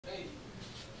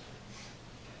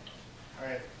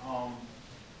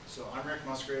Eric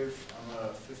Musgrave. I'm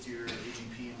a fifth-year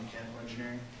AGP in mechanical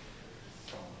engineering.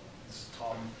 This is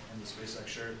Tom in the SpaceX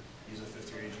shirt. He's a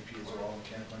fifth-year AGP as well in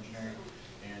mechanical engineering.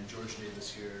 And George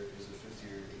Davis here is a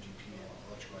fifth-year AGP in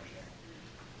electrical engineering.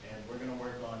 And we're going to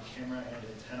work on camera and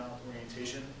antenna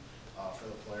orientation for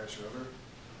the Polaris rover.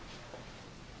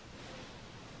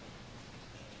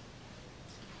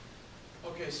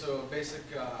 Okay, so basic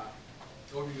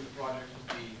overview of the project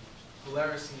would be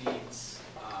Polaris needs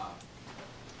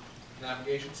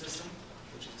navigation system,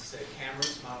 which is to say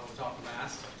cameras mounted on top of the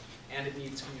mast, and it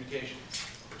needs communications,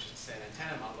 which is to say an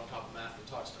antenna mounted on top of the mast that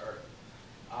talks to Earth.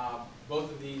 Both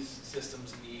of these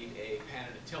systems need a pan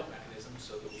and a tilt mechanism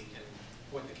so that we can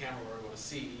point the camera where we want to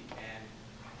see and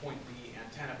point the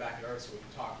antenna back at Earth so we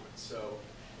can talk to it. So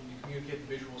when you communicate the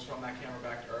visuals from that camera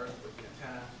back to Earth with the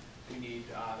antenna, we need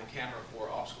the camera for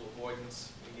obstacle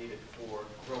avoidance. We need it for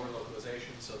rover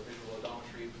localization, so visual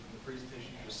odometry from the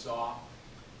presentation you just saw.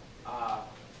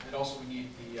 And also we need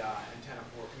the antenna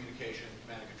for communication,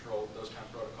 command and control, those kind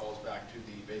of protocols back to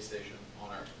the base station on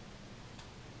Earth.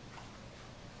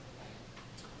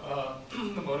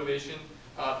 The motivation,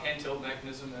 pan-tilt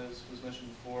mechanism, as was mentioned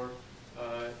before,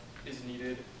 is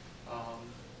needed,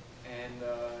 and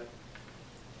the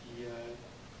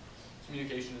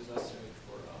communication is necessary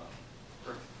for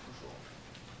Earth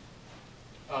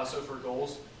control. So for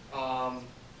goals,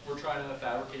 we're trying to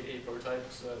fabricate a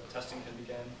prototype so that testing can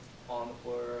begin on the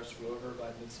Polaris rover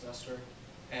by mid-semester,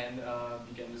 and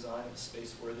begin design of a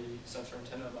space-worthy sensor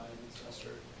antenna by mid-semester.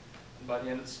 And by the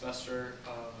end of the semester,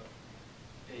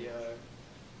 a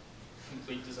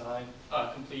complete design,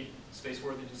 complete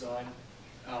space-worthy design,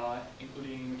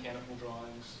 including mechanical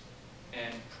drawings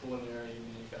and preliminary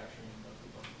manufacturing of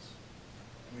components.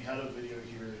 And we had a video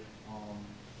here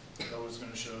that was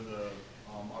going to show the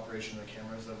operation of the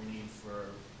cameras that we need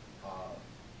for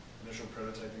initial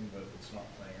prototyping, but it's not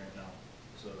playing right now.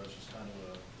 So that's just kind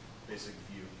of a basic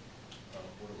view of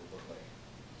what it would look like.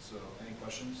 So any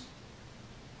questions?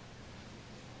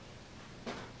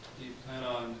 Do you plan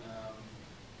on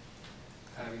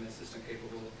having the system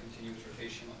capable of continuous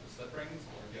rotation on the slip rings,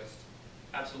 or just?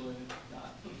 Absolutely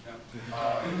not. No?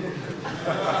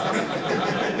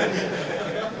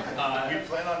 We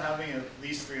plan on having at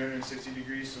least 360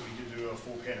 degrees so we could do a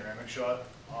full panoramic shot.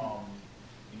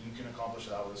 And you can accomplish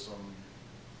that with some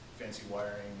fancy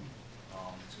wiring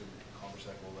to accomplish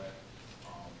that goal there.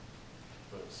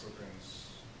 But slip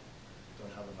rings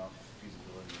don't have enough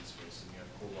feasibility in space, and you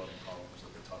have cold welding problems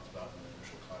that we talked about in the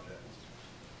initial project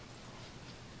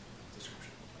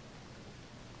description.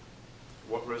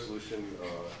 What resolution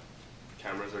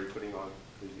cameras are you putting on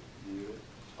the unit?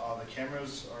 The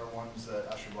cameras are ones that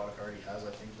Astrobotic already has.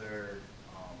 I think they're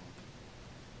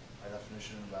high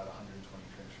definition, about 120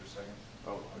 frames per second.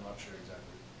 Oh, I'm not sure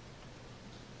exactly.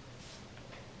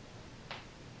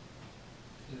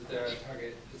 Is there a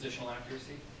target positional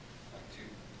accuracy, like to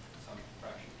some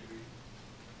fraction of degree?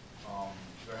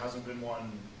 There hasn't been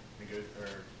one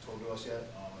told to us yet.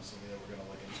 It's something that we're going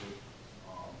to look into.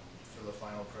 For the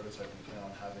final prototype, we plan on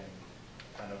having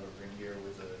kind of a ring gear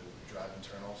with a drive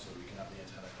internal, so we can have the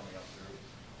antenna coming up through.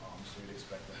 So we'd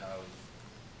expect to have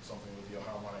something with the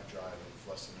harmonic drive of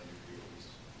less than a degree at least.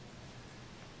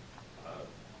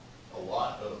 A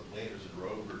lot of landers and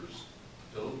rovers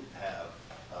don't have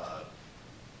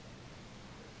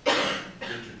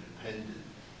interdependent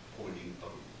pointing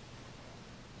of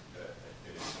an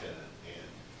antenna and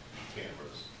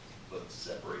cameras, but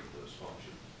separate those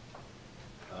functions.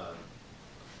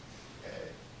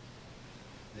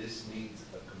 This needs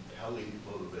a compelling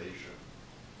motivation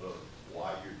of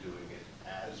why you're doing it,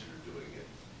 as you're doing it,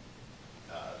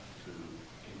 to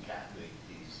concatenate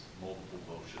these multiple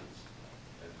motions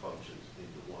and functions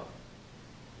into one,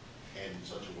 and in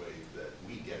such a way that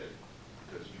we get it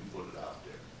because you put it out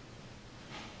there.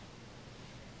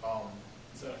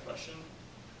 Is that a question?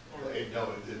 No,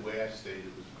 the way I stated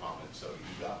it was a comment, so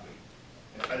you got me.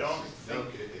 I don't think.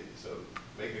 So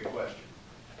make a question.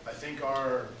 I think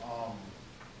our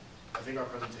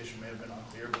presentation may have been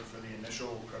unclear, but for the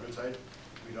initial prototype,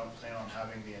 we don't plan on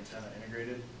having the antenna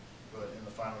integrated, but in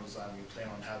the final design, we plan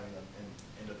on having them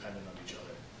independent of each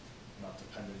other, not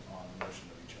dependent on the motion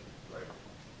of each other. Right.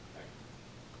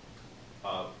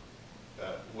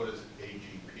 What is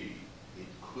AGP? It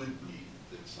could be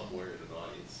that somewhere in an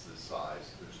audience this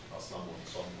size, there's someone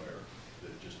somewhere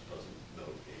that just doesn't know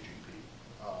AGP.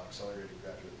 Accelerated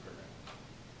Graduate Program.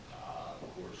 Of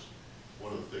course,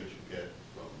 one of the things you get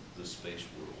from the space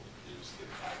world is that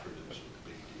acronyms are a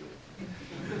big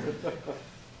deal.